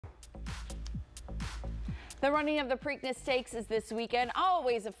The running of the Preakness Stakes is this weekend.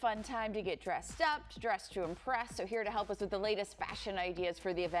 Always a fun time to get dressed up, dressed to impress. So here to help us with the latest fashion ideas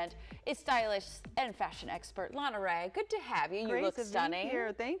for the event is stylist and fashion expert Lana Rae. Good to have you. You look stunning.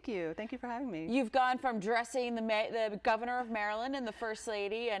 Here. Thank you. Thank you for having me. You've gone from dressing the governor of Maryland and the first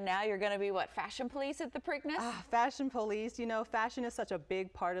lady, and now you're going to be what, fashion police at the Preakness? Fashion police. You know, fashion is such a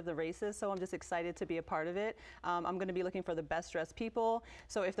big part of the races, so I'm just excited to be a part of it. I'm going to be looking for the best dressed people.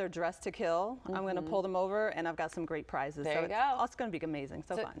 So if they're dressed to kill, I'm going to pull them over. And I've got some great prizes. There so you go. It's going to be amazing.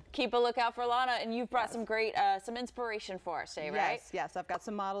 So fun. Keep a lookout for Lana, and you've brought some great, some inspiration for us today, right? Yes. I've got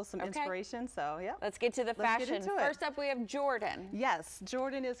some models, some inspiration. So yeah. Let's get to the fashion. First up, we have Jordan. Yes,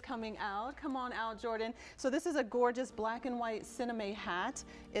 Jordan is coming out. Come on out, Jordan. So this is a gorgeous black and white cinema hat.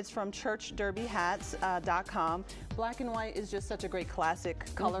 It's from churchderbyhats.com. Black and white is just such a great classic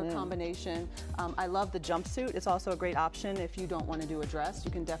color combination. I love the jumpsuit. It's also a great option if you don't want to do a dress.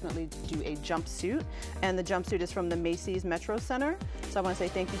 You can definitely do a jumpsuit. And the jumpsuit is from the Macy's Metro Center. So I want to say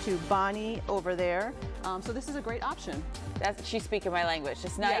thank you to Bonnie over there. So this is a great option. She's speaking my language.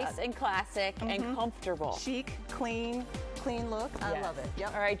 Just nice and classic and comfortable. Chic, clean look. I love it.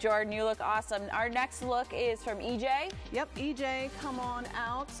 Yep. All right, Jordan, you look awesome. Our next look is from EJ. Yep, EJ, come on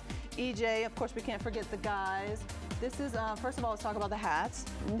out. EJ, of course, we can't forget the guys. This is, first of all, let's talk about the hats.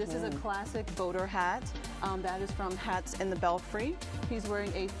 This is a classic voter hat. That is from Hats in the Belfry. He's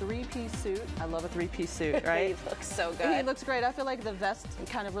wearing a three-piece suit. I love a three-piece suit, right? He looks so good. He looks great. I feel like the vest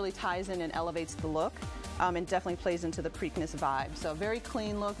kind of really ties in and elevates the look. And definitely plays into the Preakness vibe. So very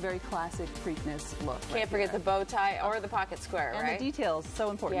clean look, very classic Preakness look. Can't forget the bow tie or the pocket square, right? And the details, so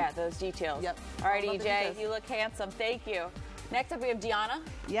important. Yeah, those details. Yep. All right, EJ, you look handsome. Thank you. Next up, we have Deanna.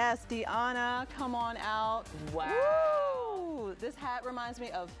 Yes, Deanna, come on out. Wow. Woo! This hat reminds me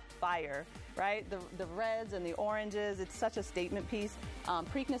of fire, right? The reds and the oranges, it's such a statement piece.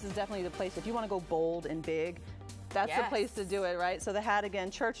 Preakness is definitely the place, if you want to go bold and big, that's the place to do it, right? So the hat,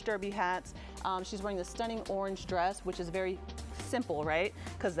 again, Church Derby Hats. She's wearing the stunning orange dress, which is very simple, right?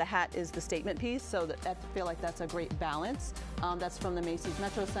 Because the hat is the statement piece, so I feel like that's a great balance. That's from the Macy's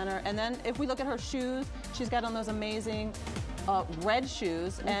Metro Center. And then if we look at her shoes, she's got on those amazing red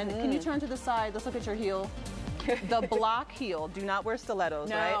shoes. And can you turn to the side? Let's look at your heel. The block heel. Do not wear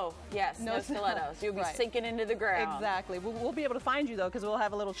stilettos, right? No, yes, no stilettos. You'll be sinking into the ground. Exactly. We'll be able to find you, though, because we'll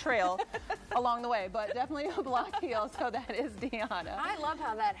have a little trail along the way, but definitely a block heel, so that is Deanna. I love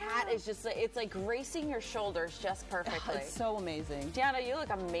how that hat is just, it's like gracing your shoulders just perfectly. It's so amazing. Deanna, you look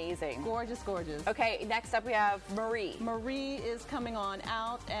amazing. Gorgeous, gorgeous. Okay, next up we have Marie. Marie is coming on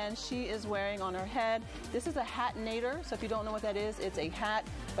out, and she is wearing on her head, this is a hat nader, so if you don't know what that is, it's a hat,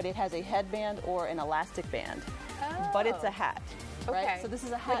 but it has a headband or an elastic band. But it's a hat. Okay. Right? So this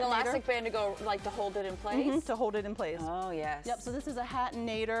is a hat nader. Like an elastic band to go, like to hold it in place? To hold it in place. Oh, yes. Yep, so this is a hat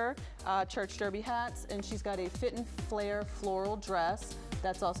nader, Church Derby Hats, and she's got a fit and flare floral dress.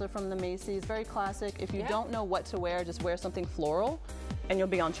 That's also from the Macy's. Very classic. If you don't know what to wear, just wear something floral, and you'll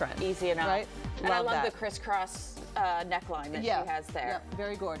be on trend. Easy enough. Right? And I love the crisscross neckline that she has there. Yep,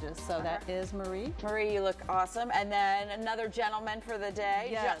 very gorgeous. So that is Marie. Marie, you look awesome. And then another gentleman for the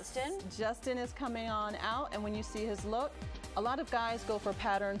day, Justin. Justin is coming on out, and when you see his look, a lot of guys go for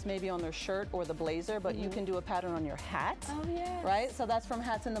patterns maybe on their shirt or the blazer, but you can do a pattern on your hat. Oh, yes. Right? So that's from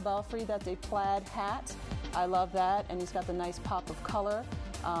Hats in the Belfry. That's a plaid hat. I love that. And he's got the nice pop of color.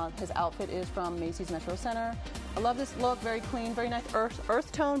 His outfit is from Macy's Metro Center. I love this look. Very clean, very nice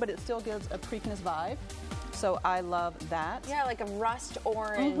earth tone, but it still gives a Preakness vibe. So I love that. Yeah, like a rust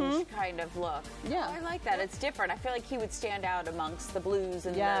orange kind of look. Yeah. Oh, I like that. It's different. I feel like he would stand out amongst the blues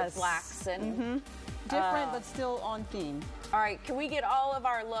and the blacks. And different, but still on theme. All right, can we get all of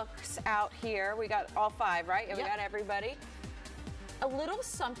our looks out here? We got all five, right? And we got everybody. A little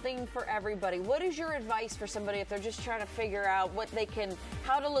something for everybody. What is your advice for somebody if they're just trying to figure out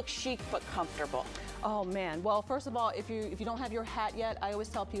how to look chic but comfortable? Oh man, well first of all, if you don't have your hat yet, I always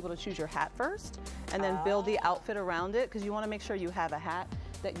tell people to choose your hat first and then build the outfit around it, because you want to make sure you have a hat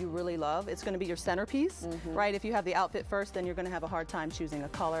that you really love. It's going to be your centerpiece, right? If you have the outfit first, then you're going to have a hard time choosing a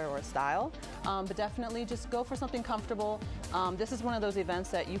color or a style. But definitely just go for something comfortable. This is one of those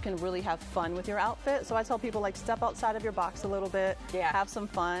events that you can really have fun with your outfit. So I tell people, like, step outside of your box a little bit, have some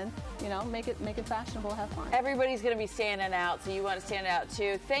fun, you know, make it fashionable, have fun. Everybody's going to be standing out, so you want to stand out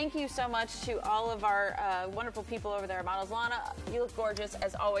too. Thank you so much to all of our wonderful people over there. Models, Lana, you look gorgeous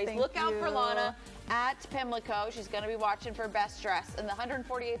as always. Look out for Lana at Pimlico. She's going to be watching for best dress. And the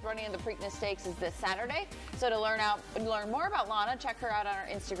 148th running of the Preakness Stakes is this Saturday. So to learn more about Lana, check her out on our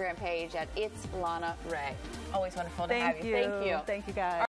Instagram page at It's Lana Rae. Always wonderful to have you. Thank you. Thank you, guys.